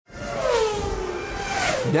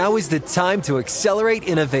Now is the time to accelerate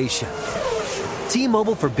innovation.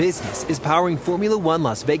 T-Mobile for Business is powering Formula One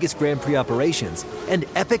Las Vegas Grand Prix operations and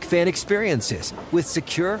epic fan experiences with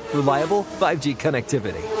secure, reliable 5G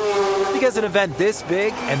connectivity. Because an event this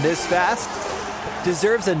big and this fast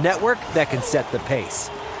deserves a network that can set the pace.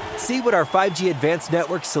 See what our 5G advanced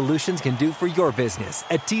network solutions can do for your business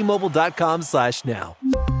at T-Mobile.com/now.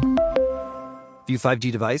 View 5G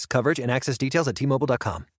device coverage and access details at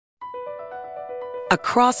T-Mobile.com.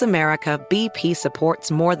 Across America, BP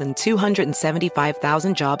supports more than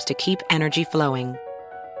 275,000 jobs to keep energy flowing.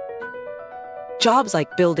 Jobs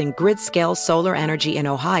like building grid-scale solar energy in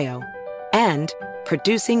Ohio and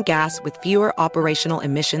producing gas with fewer operational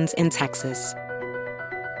emissions in Texas.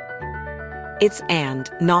 It's and,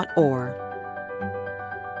 not or.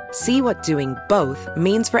 See what doing both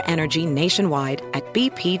means for energy nationwide at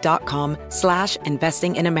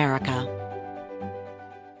bp.com/investing in America.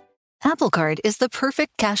 Apple Card is the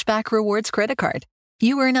perfect cashback rewards credit card.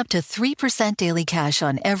 You earn up to 3% daily cash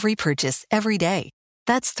on every purchase every day.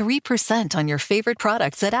 That's 3% on your favorite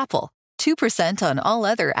products at Apple, 2% on all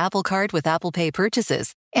other Apple Card with Apple Pay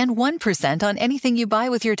purchases, and 1% on anything you buy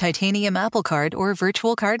with your titanium Apple Card or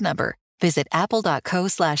virtual card number. Visit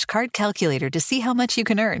apple.co/card calculator to see how much you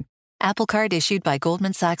can earn. Apple Card issued by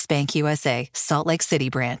Goldman Sachs Bank USA, Salt Lake City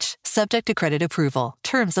branch. Subject to credit approval.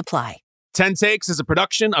 Terms apply. 10 Takes is a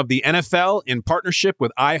production of the NFL in partnership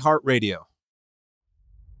with iHeartRadio.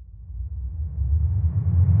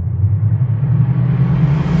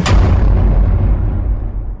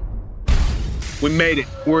 We made it.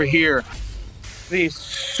 We're here. The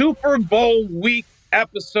Super Bowl week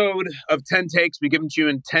episode of 10 Takes. We give them to you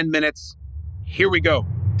in 10 minutes. Here we go.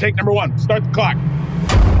 Take number 1. Start the clock.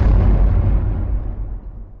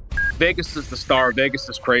 Vegas is the star. Vegas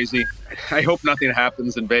is crazy. I hope nothing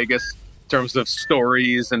happens in Vegas in terms of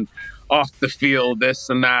stories and off the field, this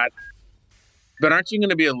and that. But aren't you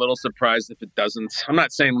going to be a little surprised if it doesn't? I'm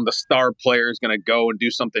not saying the star player is going to go and do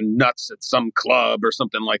something nuts at some club or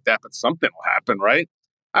something like that, but something will happen, right?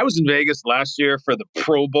 I was in Vegas last year for the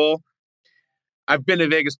Pro Bowl. I've been to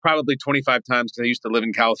Vegas probably 25 times because I used to live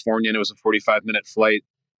in California and it was a 45-minute flight.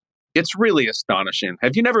 It's really astonishing.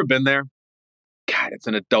 Have you never been there? God, it's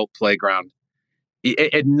an adult playground.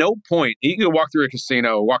 At no point, you can walk through a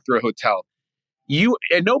casino or walk through a hotel.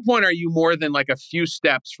 At no point are you more than like a few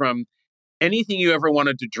steps from anything you ever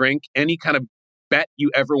wanted to drink, any kind of bet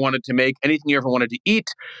you ever wanted to make, anything you ever wanted to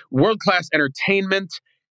eat, world-class entertainment.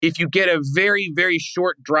 If you get a very, very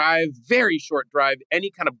short drive,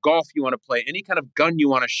 any kind of golf you want to play, any kind of gun you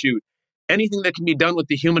want to shoot, anything that can be done with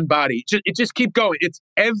the human body, it just keep going. It's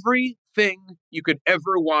everything you could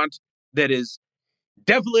ever want that is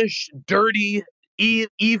devilish, dirty,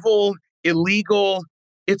 evil, illegal.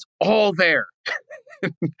 It's all there.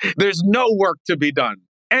 There's no work to be done.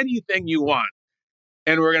 Anything you want.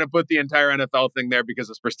 And we're going to put the entire NFL thing there because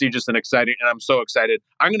it's prestigious and exciting. And I'm so excited.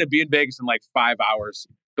 I'm going to be in Vegas in like 5 hours.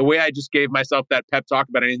 The way I just gave myself that pep talk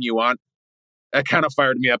about anything you want, that kind of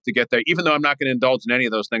fired me up to get there, even though I'm not going to indulge in any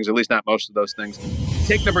of those things, or at least not most of those things.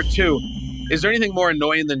 Take number 2. Is there anything more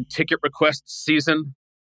annoying than ticket request season?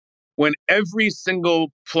 When every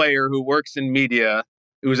single player who works in media,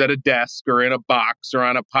 who's at a desk or in a box or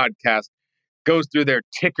on a podcast, goes through their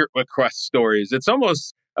ticket request stories. It's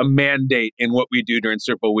almost a mandate in what we do during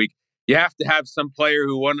Super Bowl week. You have to have some player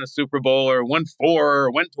who won a Super Bowl or won 4 or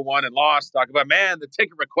went to 1 and lost talk about, man, the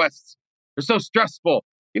ticket requests are so stressful.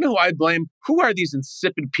 You know who I blame? Who are these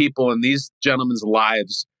insipid people in these gentlemen's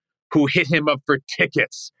lives who hit him up for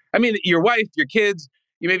tickets? I mean, your wife, your kids,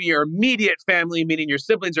 maybe your immediate family, meaning your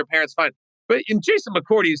siblings or parents, fine. But in Jason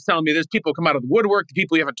McCourty is telling me there's people come out of the woodwork, the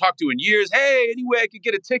people you haven't talked to in years. Hey, anyway, I could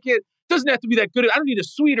get a ticket. Doesn't have to be that good. I don't need a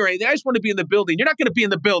suite or anything. I just want to be in the building. You're not going to be in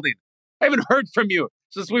the building. I haven't heard from you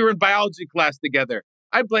since we were in biology class together.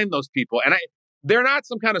 I blame those people. And they're not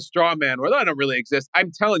some kind of straw man, or they don't really exist.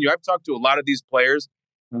 I'm telling you, I've talked to a lot of these players.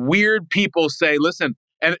 Weird people say, listen,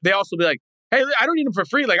 and they also be like, hey, I don't need them for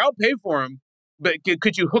free. Like, I'll pay for them, but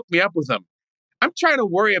could you hook me up with them? I'm trying to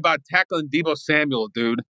worry about tackling Deebo Samuel,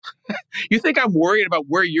 dude. You think I'm worried about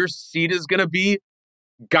where your seat is going to be?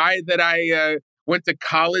 Guy that I went to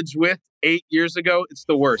college with 8 years ago? It's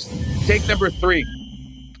the worst. Take number 3,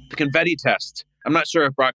 the confetti test. I'm not sure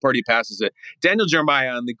if Brock Purdy passes it. Daniel Jeremiah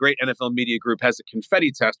on the great NFL media group has a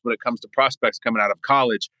confetti test when it comes to prospects coming out of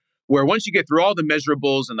college, where once you get through all the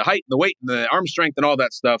measurables and the height and the weight and the arm strength and all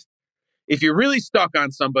that stuff, if you're really stuck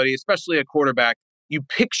on somebody, especially a quarterback, you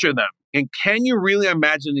picture them. And can you really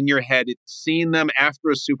imagine in your head seeing them after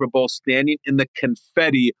a Super Bowl standing in the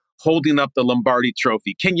confetti holding up the Lombardi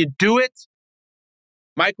trophy? Can you do it?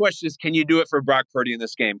 My question is, can you do it for Brock Purdy in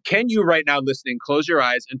this game? Can you right now listening, close your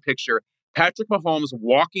eyes and picture Patrick Mahomes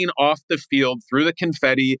walking off the field through the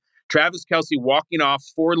confetti, Travis Kelce walking off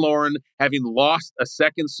forlorn, having lost a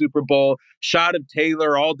second Super Bowl, shot of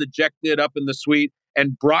Taylor all dejected up in the suite,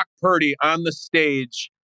 and Brock Purdy on the stage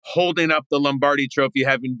holding up the Lombardi trophy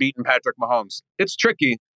having beaten Patrick Mahomes. It's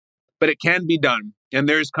tricky, but it can be done. And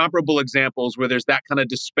there's comparable examples where there's that kind of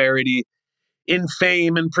disparity in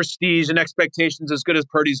fame and prestige and expectations as good as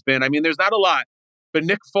Purdy's been. I mean, there's not a lot, but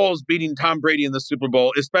Nick Foles beating Tom Brady in the Super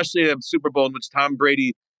Bowl, especially a Super Bowl in which Tom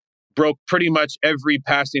Brady broke pretty much every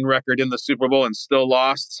passing record in the Super Bowl and still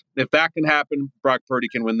lost. If that can happen, Brock Purdy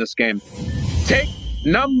can win this game. Take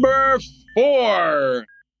number 4.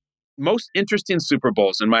 Most interesting Super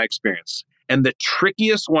Bowls in my experience, and the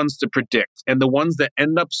trickiest ones to predict, and the ones that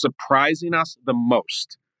end up surprising us the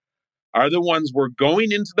most, are the ones we're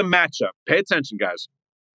going into the matchup. Pay attention, guys.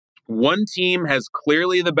 One team has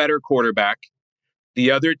clearly the better quarterback. The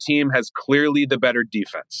other team has clearly the better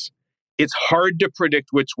defense. It's hard to predict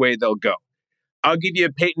which way they'll go. I'll give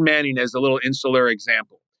you Peyton Manning as a little insular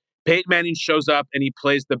example. Peyton Manning shows up and he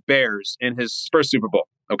plays the Bears in his first Super Bowl,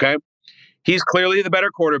 okay? He's clearly the better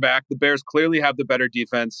quarterback. The Bears clearly have the better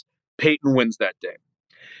defense. Peyton wins that day.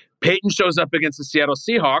 Peyton shows up against the Seattle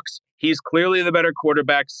Seahawks. He's clearly the better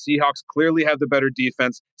quarterback. Seahawks clearly have the better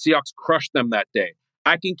defense. Seahawks crushed them that day.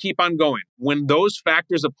 I can keep on going. When those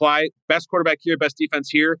factors apply, best quarterback here, best defense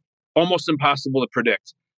here, almost impossible to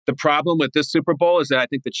predict. The problem with this Super Bowl is that I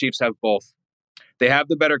think the Chiefs have both. They have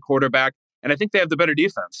the better quarterback, and I think they have the better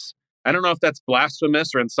defense. I don't know if that's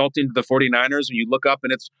blasphemous or insulting to the 49ers when you look up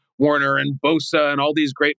and it's Warner and Bosa and all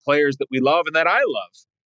these great players that we love and that I love.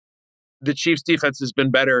 The Chiefs' defense has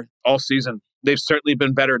been better all season. They've certainly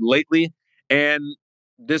been better lately, and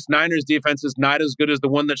this Niners defense is not as good as the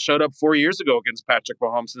one that showed up 4 years ago against Patrick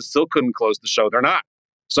Mahomes and still couldn't close the show. They're not.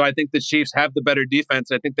 So I think the Chiefs have the better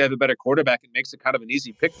defense. I think they have a better quarterback. It makes it kind of an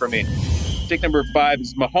easy pick for me. Take number 5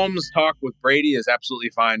 is Mahomes' talk with Brady is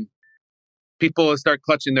absolutely fine. People will start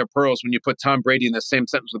clutching their pearls when you put Tom Brady in the same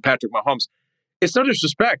sentence with Patrick Mahomes. It's no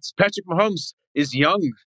disrespect. Patrick Mahomes is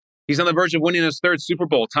young. He's on the verge of winning his 3rd Super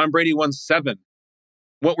Bowl. Tom Brady won 7.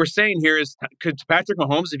 What we're saying here is, could Patrick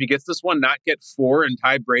Mahomes, if he gets this one, not get 4 and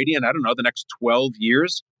tie Brady in, I don't know, the next 12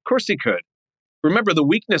 years? Of course he could. Remember, the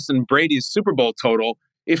weakness in Brady's Super Bowl total,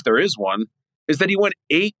 if there is one, is that he went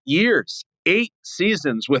 8 years, 8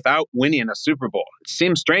 seasons without winning a Super Bowl. It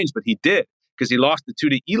seems strange, but he did, because he lost the 2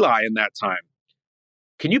 to Eli in that time.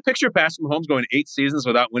 Can you picture Patrick Mahomes going 8 seasons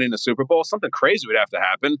without winning a Super Bowl? Something crazy would have to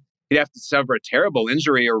happen. He'd have to suffer a terrible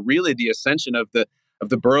injury, or really the ascension of the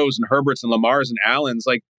Burrows and Herberts and Lamars and Allens.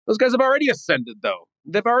 Like, those guys have already ascended, though.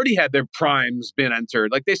 They've already had their primes been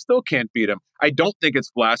entered. Like, they still can't beat him. I don't think it's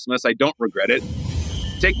blasphemous. I don't regret it.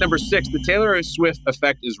 Take number 6. The Taylor Swift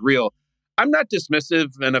effect is real. I'm not dismissive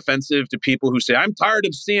and offensive to people who say, I'm tired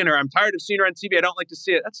of seeing her. I'm tired of seeing her on TV. I don't like to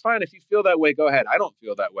see it. That's fine. If you feel that way, go ahead. I don't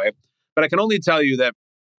feel that way. But I can only tell you that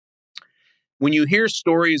when you hear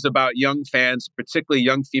stories about young fans, particularly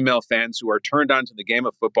young female fans who are turned on to the game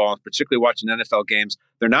of football, and particularly watching NFL games,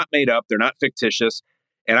 they're not made up, they're not fictitious.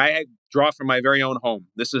 And I draw from my very own home.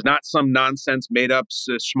 This is not some nonsense made up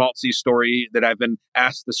schmaltzy story that I've been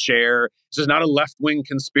asked to share. This is not a left-wing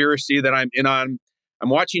conspiracy that I'm in on. I'm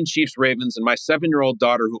watching Chiefs Ravens, and my 7-year-old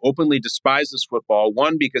daughter, who openly despises football,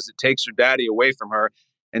 1, because it takes her daddy away from her,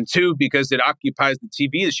 and 2, because it occupies the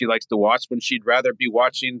TV that she likes to watch when she'd rather be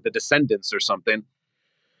watching The Descendants or something.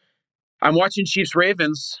 I'm watching Chiefs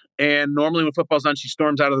Ravens, and normally when football's on, she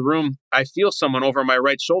storms out of the room. I feel someone over my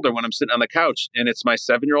right shoulder when I'm sitting on the couch, and it's my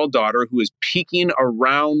 7-year-old daughter who is peeking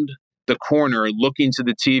around the corner looking to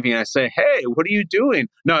the TV, and I say, hey, what are you doing?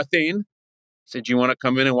 Nothing. I said, do you want to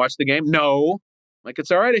come in and watch the game? No. I'm like,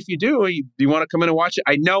 it's all right if you do. Do you want to come in and watch it?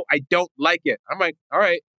 I know I don't like it. I'm like, all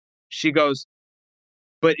right. She goes,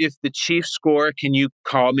 but if the Chiefs score, can you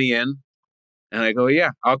call me in? And I go,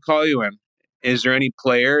 yeah, I'll call you in. Is there any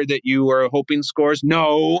player that you are hoping scores?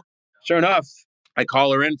 No. Sure enough, I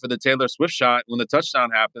call her in for the Taylor Swift shot when the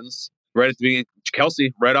touchdown happens. Right at the beginning,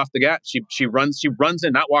 Kelce, right off the gate. She runs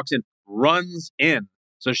in, not walks in, runs in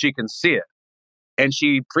so she can see it. And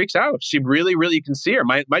she freaks out. She really, really can see her.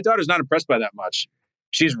 My daughter's not impressed by that much.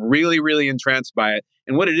 She's really, really entranced by it.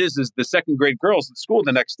 And what it is the second grade girls at school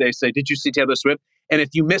the next day say, did you see Taylor Swift? And if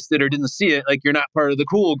you missed it or didn't see it, like, you're not part of the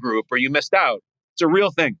cool group or you missed out. It's a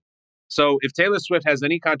real thing. So if Taylor Swift has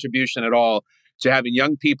any contribution at all to having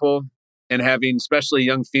young people and having especially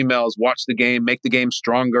young females watch the game, make the game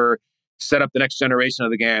stronger, set up the next generation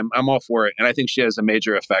of the game, I'm all for it. And I think she has a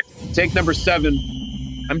major effect. Take number 7.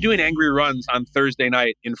 I'm doing angry runs on Thursday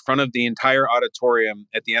night in front of the entire auditorium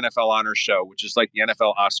at the NFL Honors Show, which is like the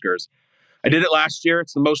NFL Oscars. I did it last year.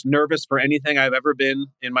 It's the most nervous for anything I've ever been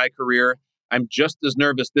in my career. I'm just as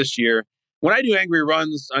nervous this year. When I do angry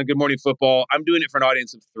runs on Good Morning Football, I'm doing it for an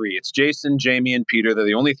audience of 3. It's Jason, Jamie, and Peter. They're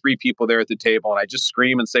the only 3 people there at the table, and I just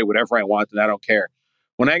scream and say whatever I want, and I don't care.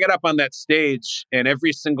 When I get up on that stage and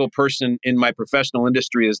every single person in my professional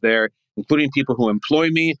industry is there, including people who employ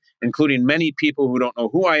me, including many people who don't know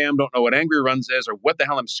who I am, don't know what angry runs is or what the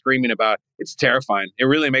hell I'm screaming about, it's terrifying. It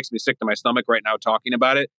really makes me sick to my stomach right now talking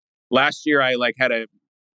about it. Last year, I had a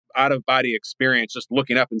out-of-body experience just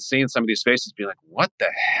looking up and seeing some of these faces being like, what the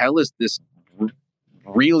hell is this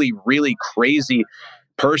really, really crazy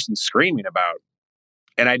person screaming about?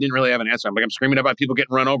 And I didn't really have an answer. I'm screaming about people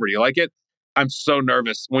getting run over. Do you like it? I'm so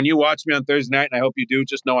nervous. When you watch me on Thursday night, and I hope you do,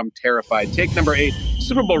 just know I'm terrified. Take number 8.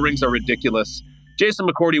 Super Bowl rings are ridiculous. Jason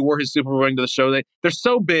McCourty wore his Super Bowl ring to the show. They're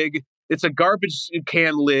so big. It's a garbage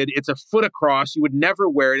can lid. It's a foot across. You would never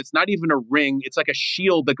wear it. It's not even a ring. It's like a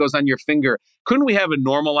shield that goes on your finger. Couldn't we have a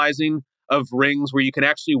normalizing of rings where you can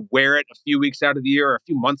actually wear it a few weeks out of the year or a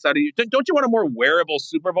few months out of the year? Don't you want a more wearable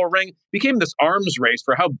Super Bowl ring? It became this arms race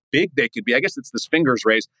for how big they could be. I guess it's this fingers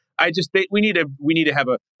race. We need to have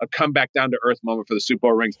a come back down to earth moment for the Super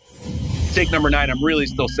Bowl rings. Take number 9. I'm really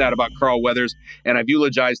still sad about Carl Weathers, and I've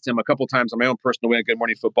eulogized him a couple times on my own personal way at Good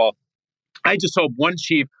Morning Football. I just hope one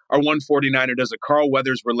Chief or one 49er does a Carl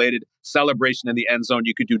Weathers related celebration in the end zone.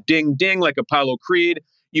 You could do ding ding like Apollo Creed.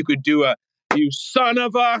 You could do a you son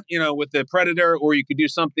of a, with the Predator, or you could do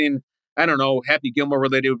something, I don't know, Happy Gilmore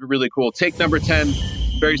related. It would be really cool. Take number 10.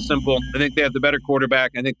 Very simple. I think they have the better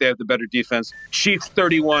quarterback. I think they have the better defense. Chiefs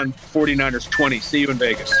 31, 49ers 20. See you in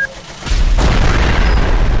Vegas.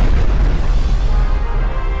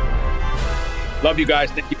 Love you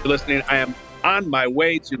guys. Thank you for listening. I am on my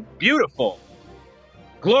way to beautiful,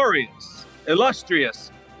 glorious,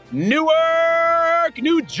 illustrious Newark,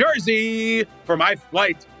 New Jersey for my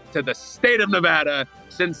flight to the state of Nevada.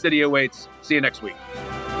 Sin City awaits. See you next week.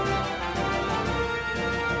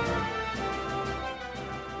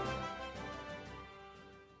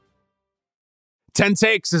 Ten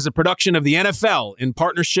Takes is a production of the NFL in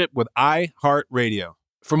partnership with iHeartRadio.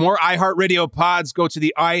 For more iHeartRadio pods, go to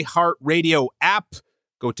the iHeartRadio app,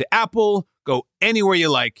 go to Apple, go anywhere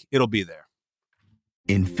you like. It'll be there.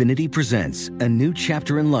 Infinity presents a new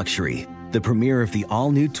chapter in luxury, the premiere of the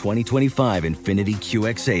all-new 2025 Infinity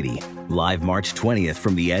QX80, live March 20th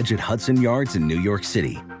from the Edge at Hudson Yards in New York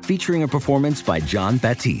City, featuring a performance by John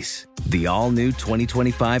Batiste. The all-new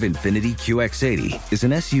 2025 Infinity QX80 is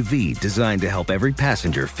an SUV designed to help every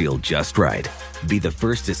passenger feel just right. Be the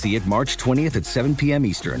first to see it March 20th at 7 p.m.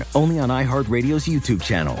 Eastern, only on iHeartRadio's YouTube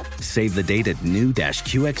channel. Save the date at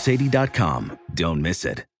new-QX80.com. Don't miss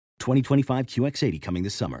it. 2025 QX80 coming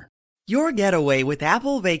this summer. Your getaway with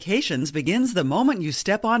Apple Vacations begins the moment you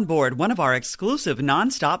step on board one of our exclusive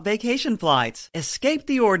nonstop vacation flights. Escape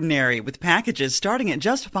the ordinary with packages starting at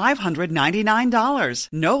just $599.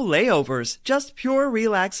 No layovers, just pure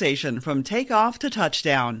relaxation from takeoff to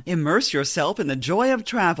touchdown. Immerse yourself in the joy of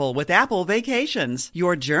travel with Apple Vacations.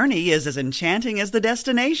 Your journey is as enchanting as the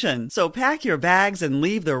destination, so pack your bags and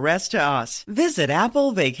leave the rest to us. Visit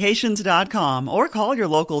applevacations.com or call your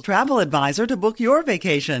local travel advisor to book your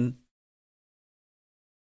vacation.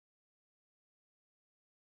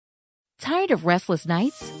 Tired of restless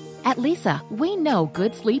nights? At Leesa, we know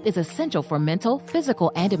good sleep is essential for mental,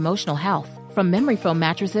 physical, and emotional health. From memory foam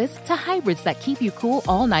mattresses to hybrids that keep you cool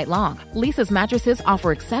all night long, Leesa's mattresses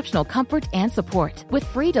offer exceptional comfort and support with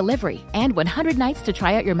free delivery and 100 nights to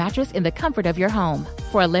try out your mattress in the comfort of your home.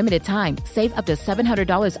 For a limited time, save up to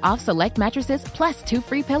 $700 off select mattresses plus 2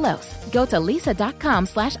 free pillows. Go to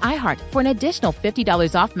leesa.com/iHeart for an additional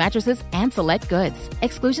 $50 off mattresses and select goods.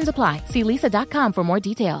 Exclusions apply. See leesa.com for more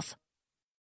details.